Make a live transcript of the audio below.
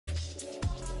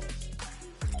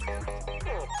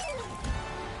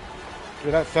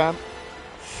With that, Sam?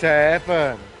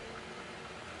 7.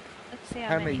 Let's see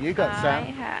How many you got, I Sam?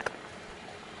 have.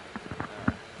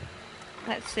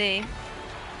 Let's see.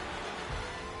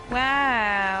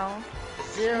 Wow.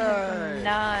 0. I have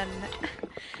none.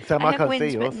 Sam, I I have can't see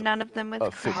wins, but yours. none of them with Oh,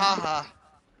 6. crown. Haha.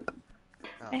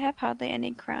 I have hardly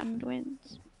any crowned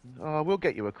wins. Oh, we'll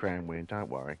get you a crown win, don't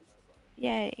worry.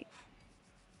 Yay.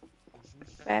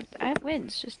 But I have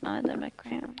wins, just none of them are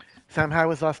crowns. Sam, how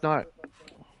was last night?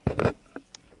 Bad.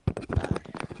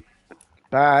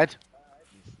 Bad?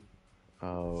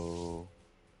 Oh.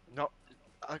 Not.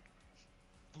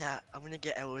 Nah, I'm gonna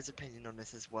get Ella's opinion on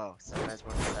this as well, so I may as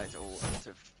well say it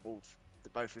to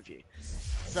both of you.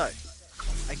 So,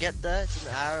 I get there, it's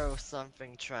an hour or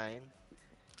something train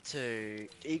to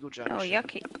Eagle Junction. Oh,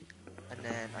 yucky. And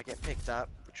then I get picked up,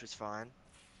 which was fine.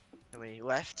 Then we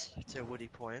left to Woody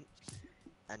Point,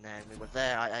 and then we were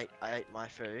there. I ate my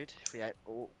food. We ate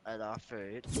our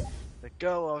food. The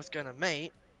girl I was gonna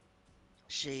meet,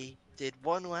 she did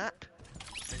one lap,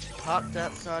 and she parked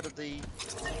outside of the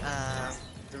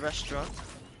restaurant,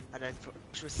 and then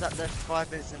she was sat there for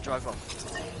 5 minutes and drove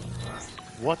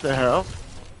off. What the hell?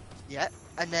 Yeah,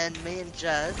 and then me and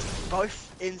Jazz,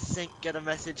 both in sync, get a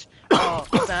message, oh,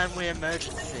 family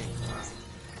emergency.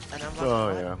 And I'm like,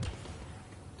 Oh, what? yeah.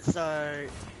 So,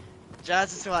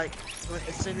 Jazz is like,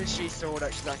 as soon as she saw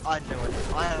that, she's like, I knew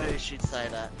it. I knew she'd say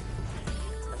that.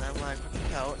 And I'm like, what the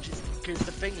hell? Because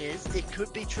the thing is, it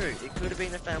could be true. It could have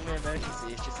been a family emergency.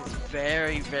 It's just, it's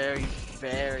very, very,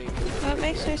 very... Well, it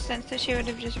makes no sense that she would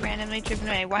have just randomly driven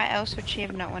away. Why else would she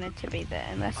have not wanted to be there?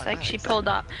 Unless, like, she pulled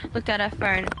up, looked at her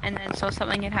phone, and then saw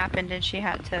something had happened and she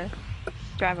had to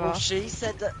drive off. Well, she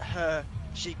said that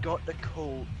she got the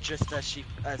call just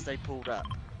as they pulled up.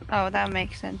 Oh, that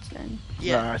makes sense then.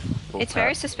 Yeah. No, It's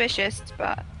very suspicious,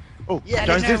 but oh, yeah, I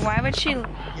don't know, Joseph. why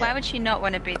would she not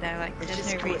want to be there? Like, It's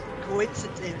there's just no reason.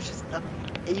 coincidence. It's just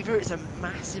either it's a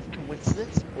massive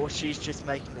coincidence or she's just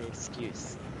making an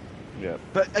excuse. Yeah.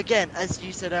 But again, as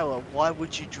you said, Ella, why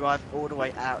would you drive all the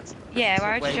way out? Yeah, to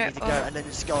why would where you you drive? need to go and then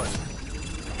just go?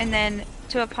 And then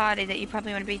to a party that you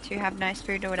probably want to be to, have nice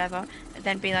food or whatever, and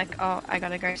then be like, oh, I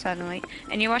gotta go suddenly.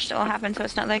 And you watched it all happen, so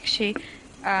it's not like she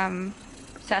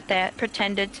sat there,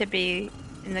 pretended to be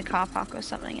in the car park or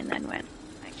something, and then went.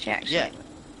 Like, she actually... Yeah.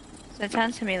 So it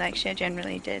sounds to me like she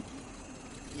generally did.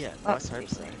 Yeah, Oh, let's hope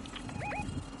so.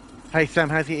 Hey, Sam,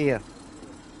 how's your ear?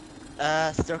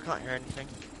 Still can't hear anything.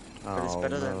 But it's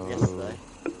better than yesterday.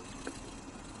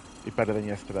 It's better than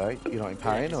yesterday? You're not in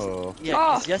pain, or...? Yeah,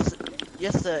 Oh. cause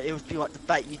yesterday it would be like the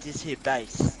bait, you just hear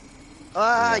bass.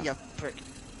 Ah, Yeah. you prick.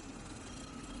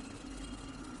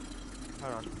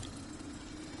 Hold on.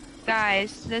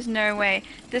 Guys, there's no way.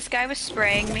 This guy was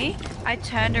spraying me. I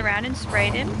turned around and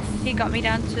sprayed him. He got me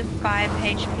down to 5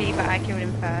 HP, but I killed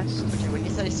him first. Okay, when you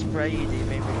say spray, do you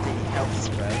mean with the health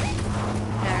spray?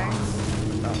 No.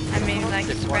 Oh. I mean, like,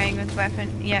 Zip spraying with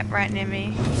weapon. Yep, right near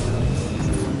me.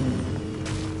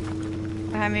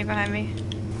 Behind me, behind me.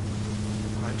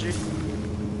 Behind you?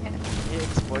 Yeah. I hear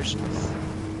explosions.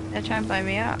 They're trying to blow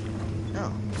me up.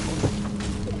 No.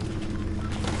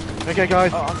 Okay,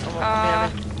 guys. Oh,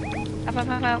 I'm Up, up,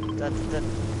 up, up.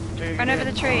 Run over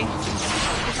the tree.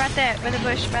 He's right there, by the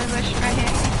bush, right here.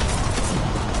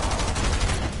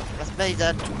 That's me,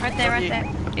 Dad. Right there, right there.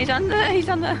 He's on the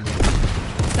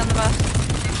bus.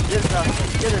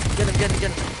 Get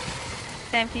him.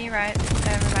 Sam, can you ride?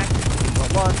 Revive.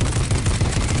 Got one.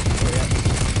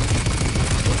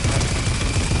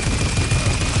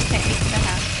 Okay, he's in the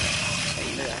house. So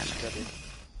you know Yeah, that. actually got him.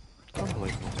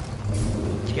 Unbelievable.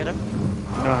 Did you get him?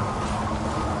 No.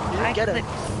 You didn't get him.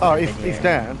 Oh, he's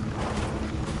down.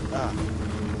 Ah.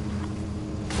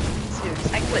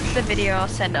 I clipped the video I'll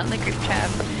send on the group chat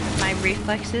of my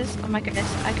reflexes. Oh my goodness,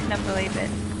 I could not believe it.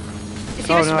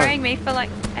 He was spraying me for like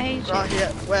ages. Right here.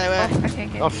 Where? Oh, okay.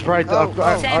 I've sprayed...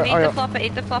 Sam,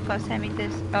 eat the flopper. Sam, eat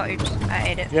this. Oh, oops, I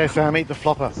ate it. Yeah, Sam, eat the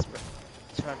flopper.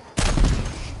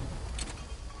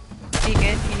 Are you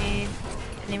good? You need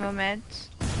any more meds?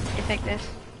 You take this.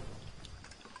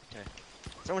 Okay.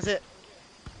 Someone's hit.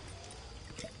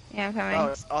 Yeah, I'm coming. Oh,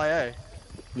 it's IO.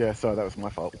 Yeah, sorry, that was my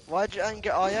fault. Why'd you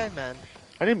get IO, man?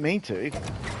 I didn't mean to.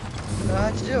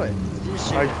 How'd you do it? Did you just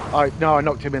shoot him? No, I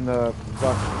knocked him in the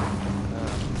bus.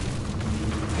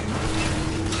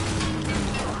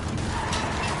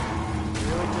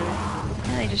 Really do?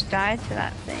 Yeah, they just died to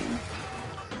that thing.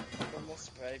 One more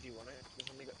spray if you want it. We've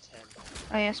only got 10.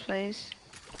 Oh yes, please.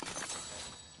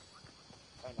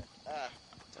 Oh no. Ah.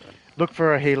 Look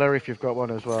for a healer if you've got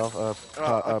one as well.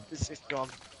 It's gone.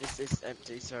 It's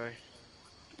empty, sorry.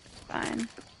 Fine. Do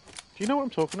you know what I'm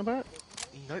talking about?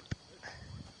 Nope.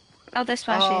 Oh, this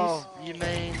one, Oh, you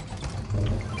mean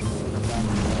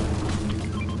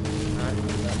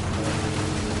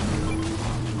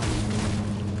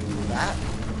That?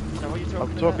 Is that what you're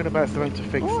talking I'm talking about something to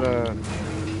fix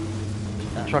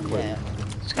truck lid. Yeah.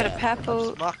 It's got a I'm purple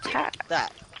just marking tag.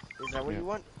 that. Is that what Yeah. you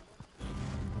want?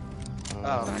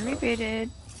 Uh, Someone rebooted.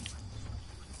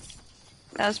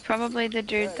 That was probably the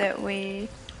dude that we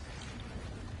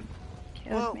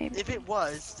killed, Well, maybe. if it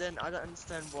was, then I don't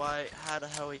understand how the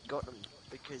hell he got them.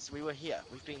 Because we were here.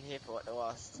 We've been here for like the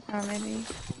last Or maybe.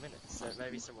 couple minutes. So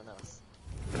maybe someone else.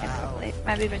 Yeah, Ow. probably.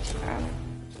 Might be a bit too far away.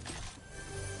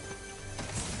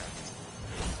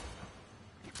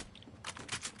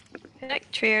 I feel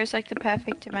like trio is like the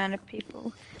perfect amount of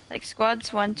people. Like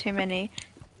squads, one too many.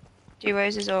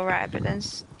 Duos is alright, but then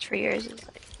trios is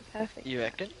like the perfect. You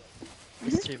reckon?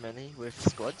 There's too many with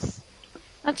squads.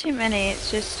 Not too many, it's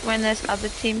just when there's other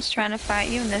teams trying to fight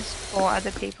you and there's 4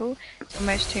 other people, it's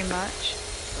almost too much.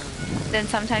 Then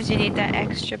sometimes you need that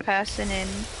extra person in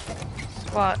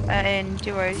in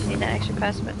duos, you need that extra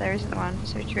person, but there isn't one,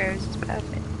 so trios is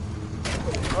perfect.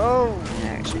 Oh!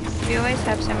 We always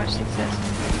have so much success.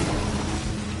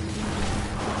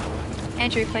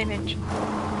 Andrew, play Midge.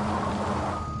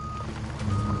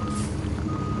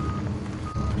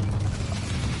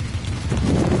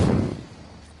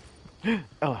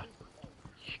 Ella,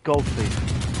 gold thief.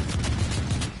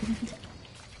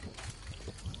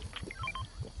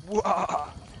 Whoa!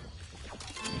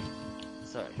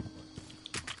 Sorry.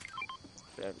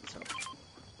 Very tough.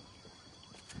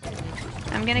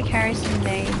 I'm gonna carry some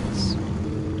nades.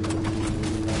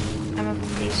 I'm a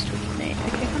beast with nades.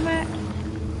 Okay, come back.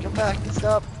 Come back!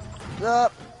 Stop!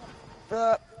 Stop!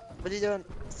 Stop! What are you doing?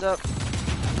 Stop!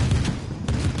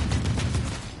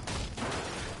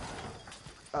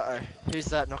 Uh-oh. Who's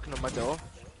that knocking on my door?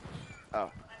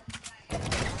 Oh. Okay,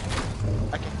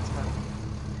 it's fine.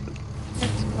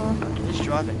 Let's go. Who's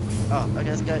driving? Oh, okay,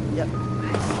 let's go. Yep.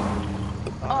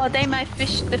 Oh, are they my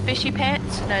the fishy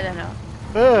pants? No, they're not.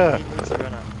 Ugh. He needs to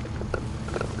run up.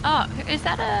 Oh, is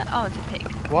that oh, it's a pig.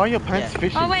 Why are your pants Yeah.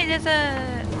 fishy? Oh wait, there's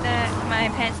my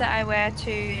pants that I wear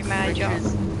to my job.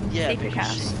 Because- yeah, Seafood because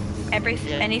house.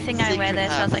 yeah, Anything I wear secret there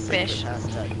smells house, like secret fish. house,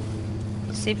 Dad.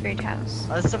 Seafood house.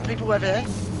 There's some people over there.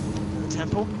 In the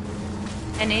temple.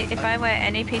 If I wear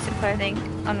any piece of clothing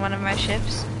on one of my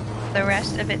shifts, the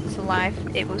rest of its life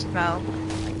it will smell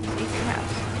like seafood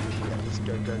house. Yeah, just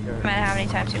go, go, go. No matter how many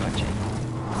times you watch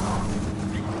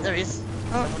it. There he is.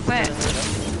 Oh, Someone's where?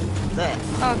 There.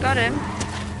 Oh, got him.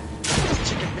 It's a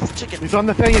chicken. It's a chicken. He's on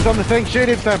the thing, he's on the thing. Shoot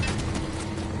him, Sam.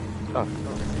 Oh.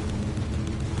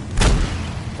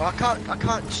 Well, I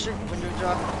can't shoot when you're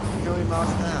driving a million miles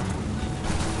an hour.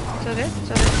 So good,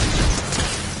 so good.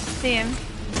 See him.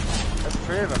 That's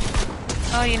 3 of them.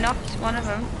 Oh, you knocked one of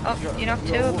them. Oh, you knocked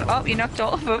 2 of them. Oh, you knocked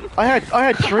all of them. I had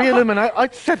 3 I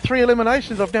said 3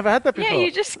 eliminations. I've never had that before. Yeah,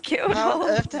 you just killed How all on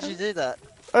of earth them. did you do that?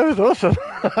 That was awesome.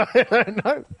 I don't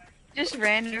know. Just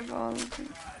ran over all of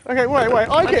them. Okay, wait. I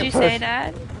What'd get you first. say,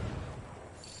 Dad?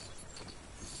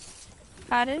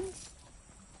 Pardon?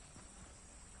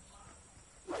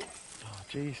 Oh,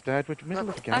 jeez, Dad, we're in the middle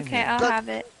of the game. Okay, here. I'll Look. have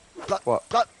it. Blah, What?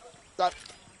 blah, blah.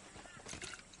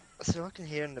 So I can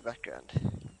hear in the background.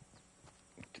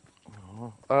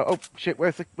 Oh shit,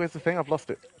 where's the thing? I've lost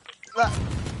it. Blah.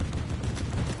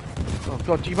 Oh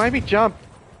god, you made me jump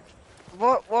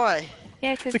What? Why?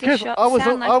 Yeah, because the because shots I was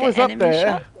sound like I was the up enemy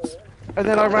there, shots. and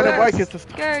then I ran away Yes. because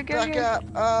Go, Back go. up!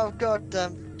 Oh god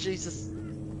damn! Jesus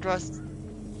Christ!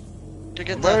 To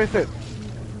get where there. is it?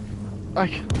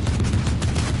 I...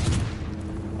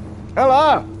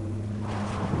 Ella!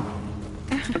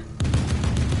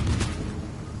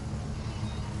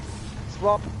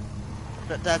 Swap.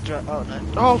 Let Dad drive. Oh no.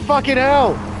 Oh fucking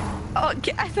hell! Oh,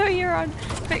 I thought you were on.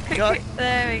 Quick, quick, Go. quick.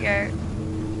 There we go.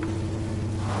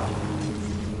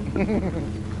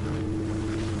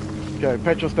 Okay,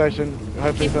 petrol station.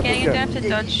 Hopefully Keep that's getting, you okay. don't have to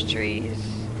dodge trees.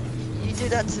 You do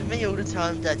that to me all the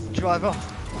time, Dad. Drive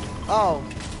off. Oh.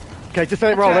 Okay, just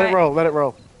let it That's roll. Let it right. roll. Let it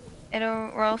roll.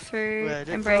 It'll roll through Let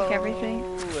it and break roll,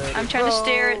 everything. let I'm it trying to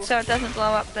steer roll. it so it doesn't blow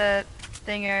up the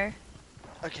thinger.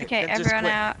 Okay, Okay, then just everyone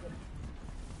quit. out.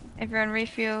 Everyone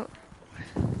refuel.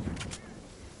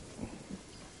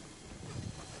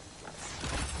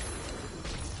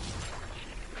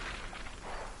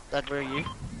 Dad, where are you?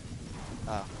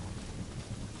 Oh.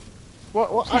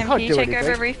 What? I Sam, can't can you do take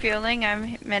anything. over refueling?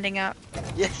 I'm medding up.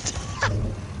 Yes.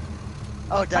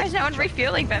 Oh, Dad. Why is no one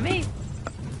refueling but me?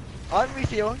 I'm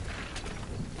refueling.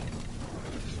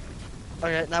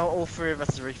 Okay, now all 3 of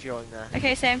us are refueling there.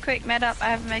 Okay, Sam, quick, med up. I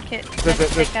have a med kit.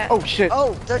 There's- Take that. oh shit!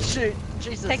 Oh, don't shoot!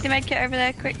 Jesus. Take the med kit over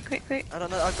there. Quick, quick, quick. I don't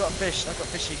know. I've got a fish. I've got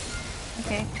fishy.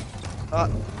 Okay.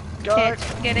 Go.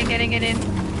 Get in.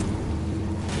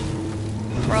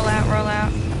 Roll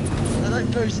out. No,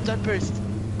 don't boost. Don't boost.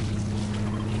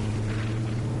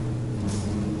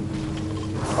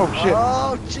 Oh shit.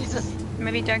 Oh, Jesus.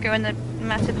 Maybe don't go in the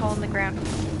massive hole in the ground.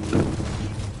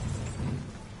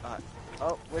 Alright.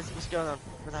 Oh, what's going on?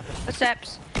 What happened?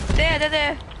 Footsteps. There, they're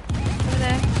there. Over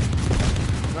there.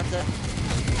 Right there.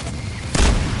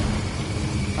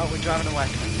 Oh, we're driving away.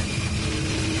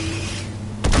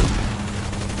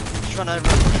 Just run over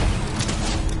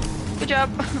it. Good job.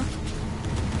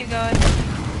 Keep going.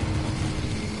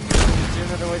 Do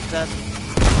another way to that.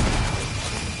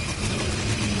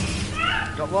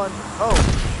 Got one. Oh.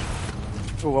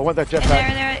 Oh, I want that In there, jetpack.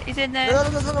 in there. He's in No, there.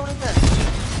 no, no, no, no, in there.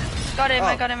 Got him, Oh.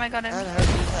 I got him, I got How the him. hell did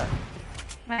you do that?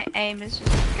 My aim is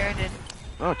just goaded.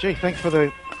 Oh, gee, thanks for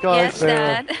the guys. Yes,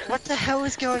 Dad. What the hell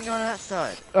is going on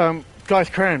outside? Guys,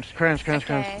 crowns.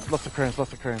 Okay. Lots of crowns,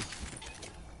 lots of crowns.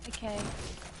 Okay.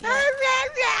 Yeah.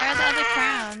 Where are the other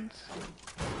crowns?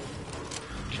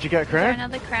 Did you get a Is there crown?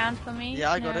 another crown for me?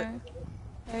 Yeah, I got it.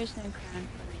 There is no crown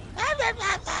for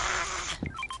me.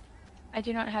 I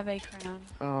do not have a crown.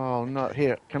 Oh, no.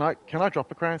 Here, can I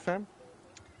drop a crown, Sam?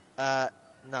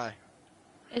 No.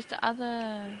 Is the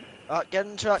other... Oh, get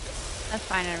in the truck. That's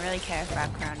fine, I don't really care if our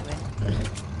crown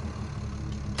wins.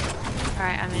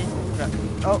 Alright, I'm in. Truck.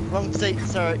 Oh, wrong seat,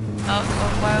 sorry. Oh,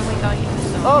 well, why are we going in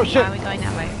this door? Oh, shit. Why are we going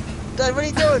that way? Dad, what are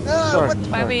you doing? Oh, Sorry. what?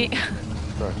 Why are we...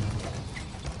 Sorry.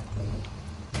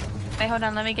 Wait, hold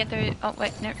on, let me get through... Oh,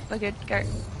 wait, no, we're good, go.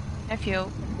 No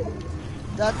fuel.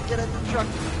 Dad, get in the truck.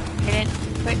 Get in,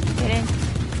 quick, get in.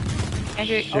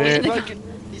 Andrew, Shit. Oh, he's get in the car. broken.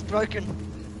 He's broken.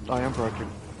 I am broken.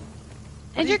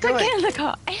 Andrew, you quick, doing? get in the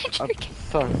car. Andrew, I'm get...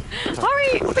 so...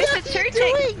 Hurry! What It's are a you two-tick!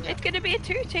 doing? It's gonna be a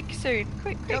two-tick soon.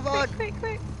 Quick, quick, Come on. quick,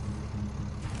 quick, quick.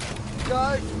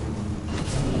 Go.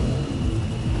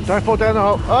 Don't fall down the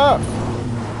hole. Ah!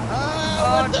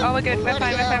 Ah, what the Oh, we're good. We're fine,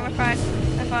 bloody we're fine, hell? we're fine.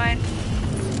 We're fine.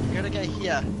 We're gonna get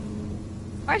here.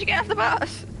 Why'd you get off the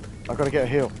bus? I've got to get a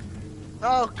heal.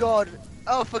 Oh, God.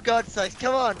 Oh, for God's sakes,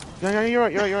 come on. No, you're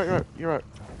right. You're right.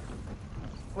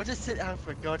 We'll just sit down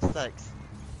for God's sakes.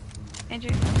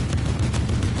 Andrew.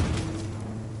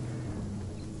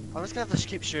 I'm just gonna have to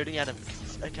keep shooting at him.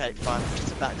 Okay, fine.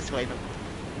 Just leave him.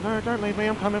 No, don't leave me.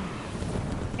 I'm coming.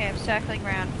 Okay, I'm circling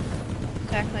round.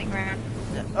 Circling round.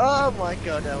 Yeah. Oh my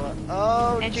God, Ella.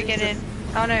 Oh, Andrew, Jesus. get in.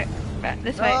 Oh no, back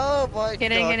this way. Oh my Get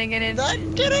God. in, get in, get in. No,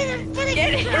 get in. Get in.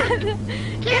 Get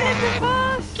in! Get in the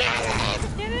bus! Get in!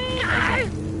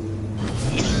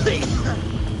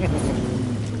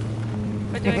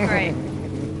 We're doing great.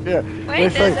 Yeah. Wait,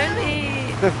 let's there's see.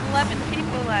 only There's- 11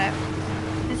 people left.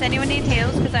 Does anyone need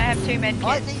heals? Because I have 2 med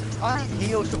I kits. need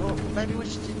heals. Well, maybe we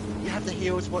should you have the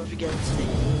heals once we get into the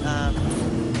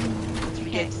once we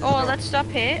Okay. get to the Oh, top. let's stop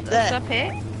here. There. Let's stop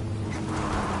here.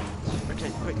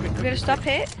 Okay, quick. We're gonna stop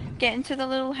here. Get into the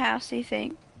little housey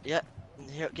thing. Yep.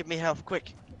 Here, give me health,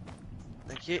 quick.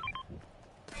 Thank you.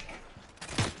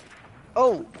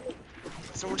 Oh!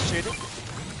 Someone's shooting.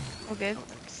 All good. Oh,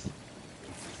 thanks.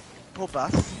 Poor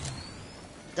bus.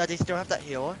 Daddy still have that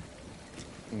healer?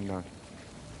 No.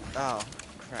 Oh,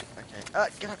 crap. Okay.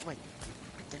 Get out of the way.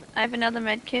 Damn it. I have another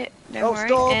med kit. Don't Oh, worry.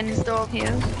 stop, And stop.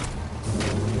 heals.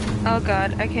 Oh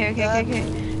god. Okay. Dad. Wait.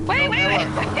 Oh, Ella.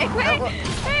 Wait.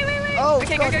 Oh,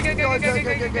 Okay, God, go. go.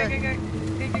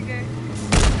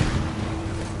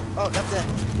 Oh, up there.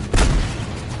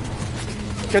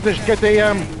 Get the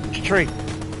tree. I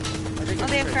think Oh,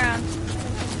 it's they have true. crowns.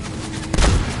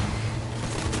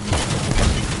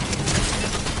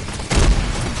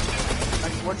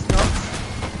 And one's knocked.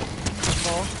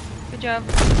 More. Good job.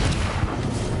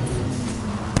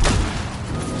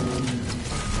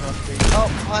 Oh,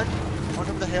 one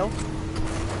over the hill.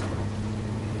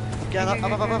 Get up, Go.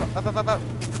 up.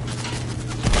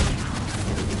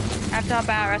 I have to help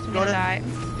out or else I'm Got gonna it. die.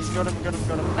 He's got him.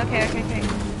 Okay.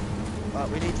 Right,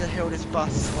 we need to heal this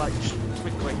bus, like,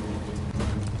 quickly.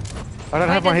 I don't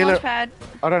Wait, have my there's healer. launch pad.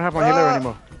 I don't have my healer Ah!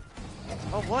 anymore.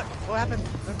 Oh, what? What happened?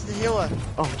 Went to the healer.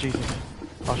 Oh Jesus.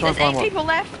 I'll try There's and 8 find one. people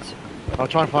left. I'll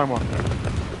try and find one.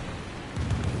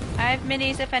 I have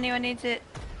minis if anyone needs it.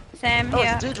 Sam, Oh,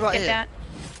 here. it's a dude right get here. down.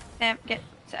 Sam, get.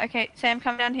 Okay, Sam,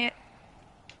 come down here.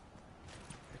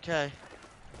 Okay.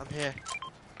 I'm here.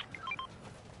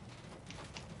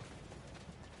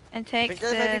 And I take think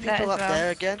there may be that as people up well.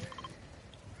 there again.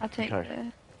 I'll take Okay.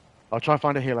 the... I'll try and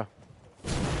find a healer.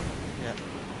 Yeah.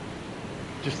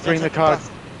 Just bring the Let's card. take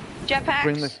the bus. Jetpacks.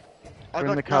 Bring the. I Bring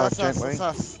got the car no, that's gently.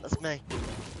 us. That's me.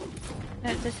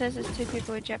 No, this says there's 2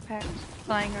 people with jetpacks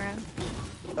flying around.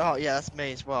 Oh yeah, that's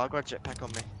me as well. I got a jetpack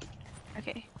on me.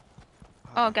 Okay.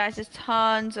 Oh, guys, there's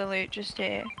tons of loot just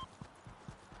here.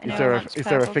 Is there a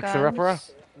Purple fixer-upper?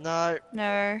 guns. No.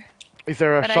 No. Is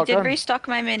there a But I shotgun? did restock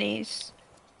my minis.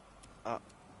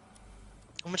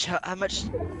 How much?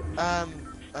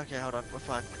 Okay, hold on. We're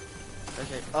fine.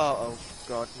 Okay. Oh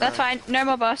god. No. That's fine. No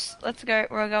more bus. Let's go.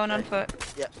 We're going on foot.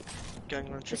 Going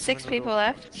on a trip. There's 6 on a people little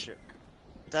rocket left. ship.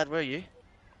 Dad, where are you?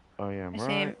 I am I see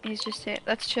right. him. He's just here.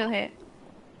 Let's chill here.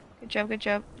 Good job, good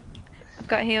job. I've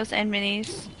got heals and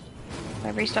minis. I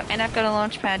restock, and I've got a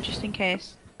launch pad just in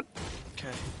case.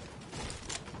 Okay.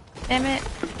 Damn it.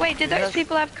 Wait, did Who those has-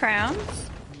 people have crowns?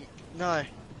 No.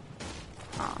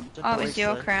 Oh, Don't oh it believe was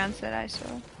your so. crowns that I saw.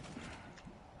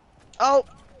 Oh,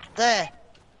 there.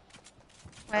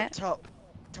 Where? Up top.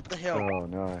 Top of the hill. Oh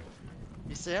no.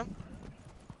 You see him?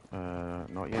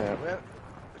 Not yet.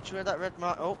 Where that red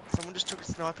mark? Oh, someone just took a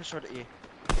sniper shot at you.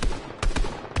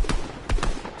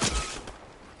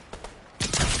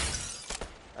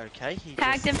 Okay, he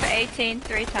Tagged him just... for 18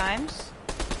 3 times.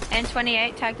 And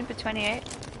 28, tagged him for 28.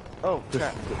 Oh, This-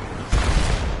 crap.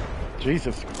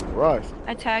 Jesus Christ.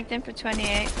 I tagged him for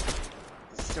 28.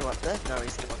 Still up there? No,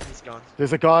 he's gone. He's gone.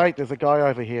 There's a guy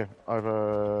over here.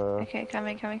 Over. Okay,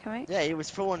 coming. Yeah, he was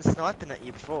full on sniping at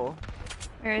you before.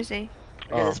 Where is he?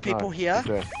 Okay, there's people no, here. he's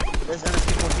there. There's other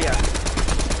people here.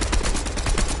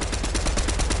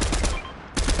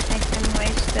 Make them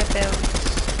waste their builds.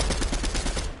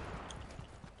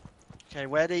 Okay,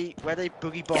 where they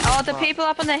boogie bomb? Oh, the people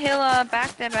up on the hill are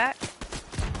back. They're back.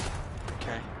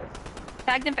 Okay.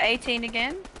 Tagged him for 18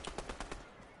 again.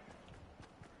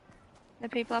 The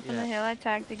people up on the Yeah. hill I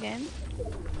tagged again.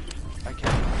 Okay.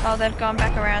 Oh, they've gone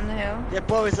back around the hill. Yeah,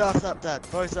 blow his ass up, Dad.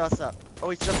 Blow his ass up. Oh,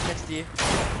 he's jumping next to you.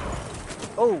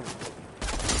 Oh,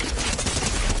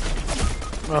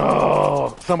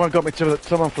 Oh, someone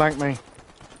flanked me.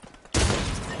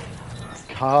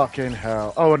 Fucking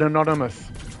hell. Oh, an anonymous.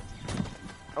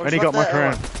 oh And he's he right got my there.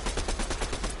 crown.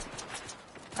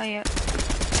 Oh, yeah.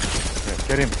 Yeah,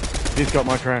 get him. He's got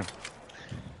my crown.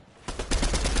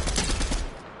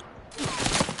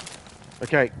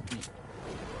 Okay.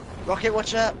 Rocket,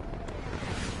 watch out.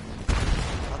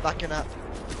 I'm backing up.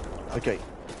 Okay.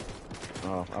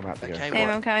 Oh, I'm out to go. Okay, Sam,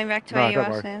 what? I'm coming back to No, where you don't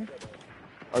are, worry. Sam.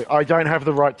 I don't have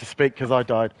the right to speak because I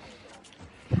died.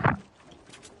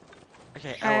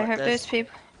 Okay, I Ella, hope those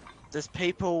people... there's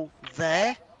people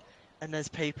there, and there's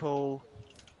people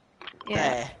Yeah.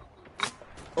 there.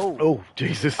 Oh, Oh,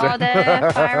 Jesus. Oh,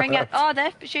 they're firing at... Oh,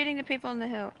 they're shooting the people on the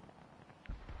hill.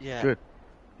 yeah. Good.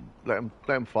 Let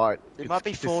them fight. It might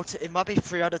be it might be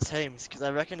 3 other teams, because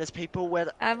I reckon there's people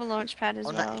where... I have a launch pad as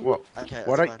On well. that- Well, Okay,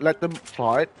 why that's don't fine. let them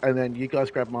fight and then you guys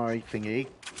grab my thingy.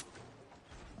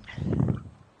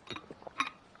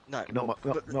 No, Not my,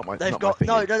 but not my, they've not got... my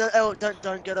No, thingy. no, no, Elle,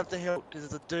 don't get up the hill, because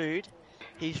there's a dude.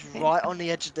 He's Okay. right on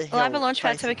the edge of the hill. Well, I have a launch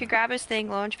pad, so we facing- could grab his thing,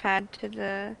 launch pad to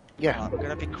the... Yeah. Alright, we're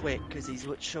gonna be quick, because he's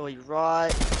literally right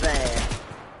there.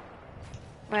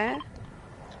 Where?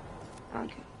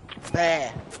 Okay.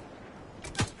 There.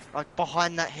 Like,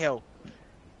 behind that hill.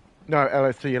 No,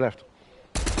 LS to your left.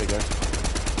 There you go.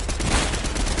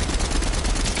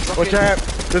 Watch Rocket- out!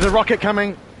 There's a rocket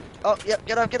coming! Oh, yep,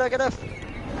 get up.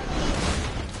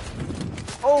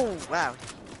 Oh, wow.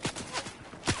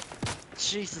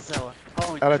 Jesus, Ella.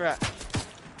 Holy Ella- crap.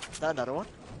 Is that another one?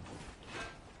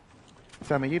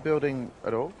 Sam, are you building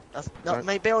at all? That's not No.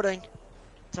 me building.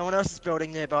 Someone else is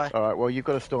building nearby. Alright, well you've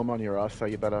got a storm on your ass, so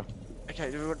you better... Okay,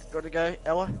 do we got to go,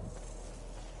 Ella?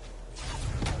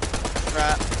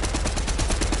 Right.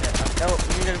 Yeah, Ella,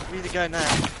 we need to go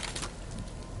now.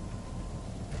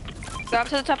 Go up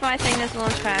to the top of my thing, there's a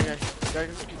launch pad. Go.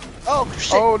 Oh,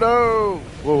 shit! Oh no!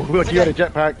 Well, look, you had a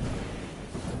jetpack.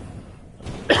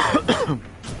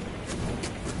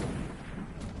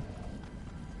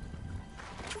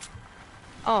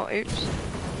 Oh, oops.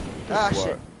 Ah, What?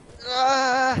 shit.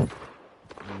 Ah!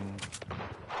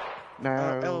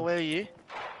 No. Ella, where are you?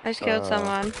 I just killed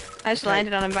someone. I just okay.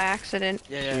 landed on him by accident.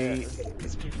 Yeah. She-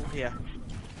 There's people here.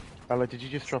 Ella, did you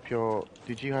just drop your...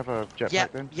 Did you have a jetpack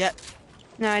Yep, then? yep.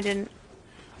 No, I didn't.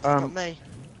 Not me.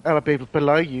 Ella,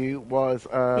 below you was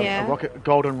Yeah. a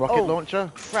golden rocket Oh.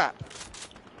 launcher. Crap.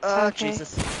 Okay. Jesus.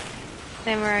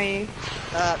 Sam, where are you?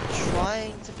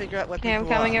 Trying to figure out where Okay, I'm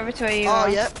people coming are. over to where you Oh, are.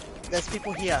 yep. There's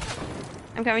people here.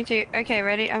 I'm coming to you. Okay,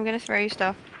 ready? I'm gonna throw you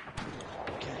stuff.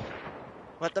 Okay.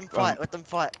 Let them fight. Let them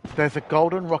fight. There's a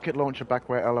golden rocket launcher back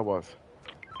where Ella was.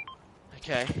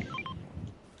 Okay.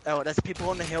 Oh, there's people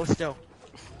on the hill still.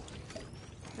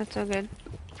 That's all good.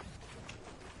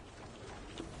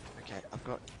 Okay, I've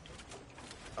got...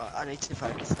 I need to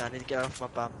focus now. I need to get off my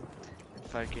bum and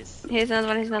focus. Here's another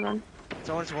one.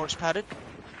 Someone's launch padded.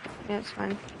 Yeah, it's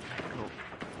fine. Cool.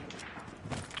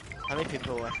 How many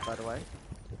people are left, by the way?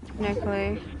 No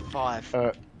clue.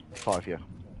 5. 5, yeah.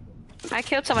 I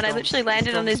killed someone. I literally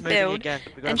landed on this build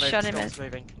and shot him.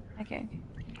 Moving. Okay.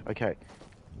 Okay.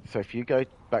 So if you go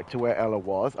back to where Ella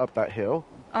was, up that hill,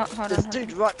 Oh, hold There's on. a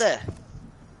dude right there.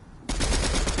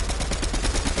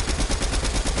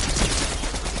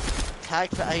 tag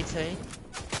for 18.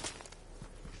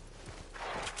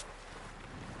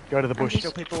 Go to the bush.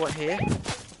 Still people are here.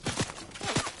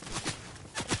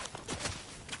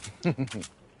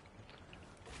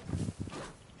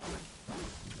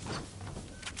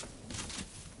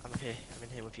 I'm here. I'm in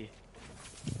here with you.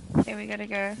 Here we gotta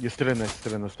go. You're still in there,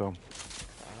 still in the storm.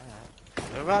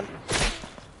 Alright. Run!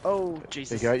 Oh, There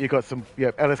Jesus. you go. You got some.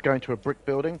 Yeah, Ella's going to a brick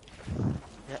building.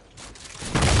 Yep.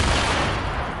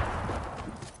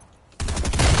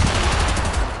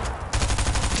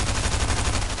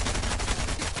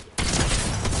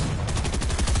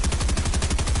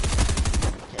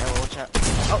 Yeah, watch out.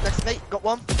 Oh, next to me. Got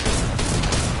one.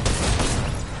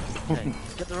 Okay,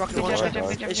 get the rocket Good job, launcher. good job,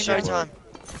 good job, It's good job.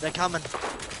 showtime. They're coming.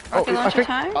 Rocket launcher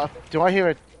time? Do I hear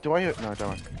it? Do I hear it? No,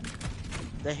 don't.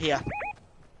 They're here.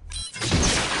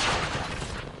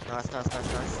 Nice.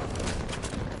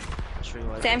 Just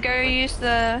reload. Sam, go use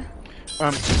the...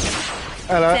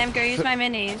 Ella. Sam, go use my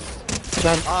minis.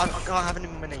 Sam. Oh, I can't have any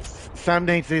minis. Sam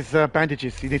needs his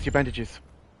bandages. He needs your bandages.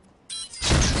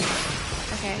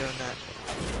 Okay. Doing that.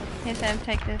 Here, Sam,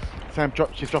 take this. Sam,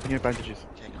 she's dropping your bandages.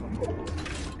 Okay, cool.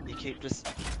 You keep just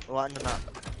lighting them up.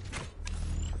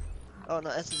 Oh no,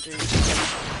 SMG.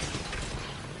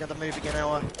 You gotta move again,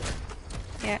 Ella.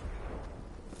 Yeah.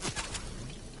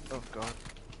 Oh god.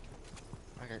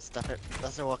 Okay, stop it.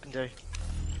 That's all I can do.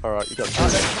 Alright, you got Oh,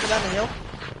 they're coming down the hill.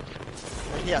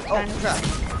 They're here. Oh, Fine. crap.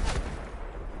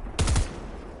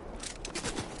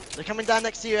 They're coming down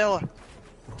next to you, Ella.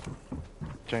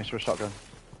 change to a shotgun.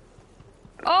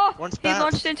 Oh! One's He bounced.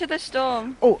 launched into the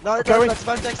storm. Oh, No, going. that's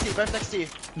both next to you, both next to you.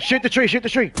 Shoot the tree, shoot the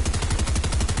tree.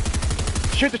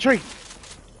 Shoot the tree.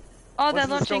 Oh, One's they're in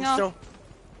the storm launching off. still.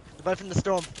 They're both in the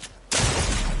storm.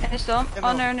 In the storm? Come Oh,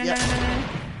 on. no. Yeah.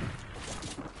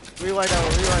 Reload, Ella,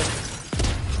 reload.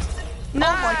 No!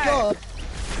 Oh my god!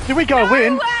 Did we go No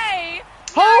win? way!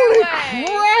 Holy way!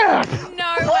 crap!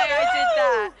 No way I did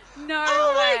that! No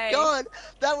Oh way! my god!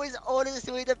 That was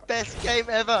honestly the best game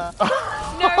ever! No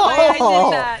way I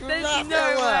did that! There's Crap, no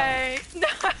Ella. way! No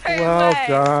Well way!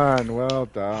 done, well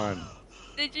done.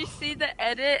 Did you see the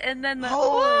edit and then the...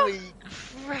 Holy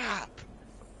crap!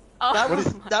 Oh,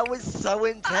 That was so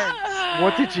intense.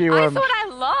 What did you, I thought I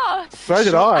lost! So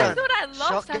did I Shotgun. thought I lost!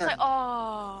 I was Shotgun. like,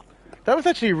 oh... That was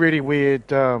actually a really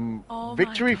weird Oh my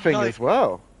victory God. thing No. as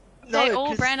well. They No, all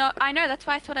 'cause- ran up. I know, that's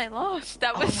why I thought I lost.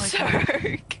 That Oh was my so God.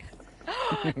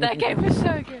 good. That game was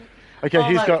so good. Okay, Oh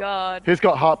who's my got God. who's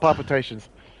got heart palpitations?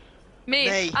 Me.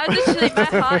 Me. I was literally, my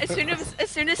heart, as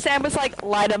soon as Sam was like,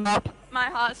 light him up, my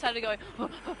heart started going,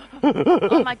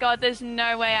 oh my god, there's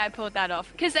no way I pulled that off.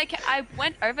 Because I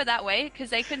went over that way because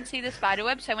they couldn't see the spider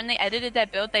web, so when they edited their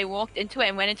build, they walked into it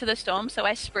and went into the storm, so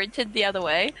I sprinted the other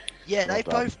way. Yeah, they Well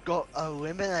done. both got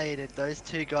eliminated, those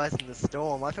two guys in the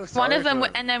storm. I feel sorry One of them, for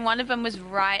them. and then one of them was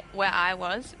right where I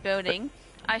was building.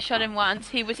 I shot him once,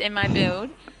 he was in my build.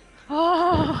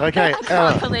 Oh, Okay, I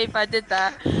Ella. can't believe I did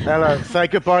that. Ella, say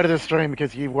goodbye to the stream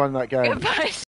because you won that game. Goodbye.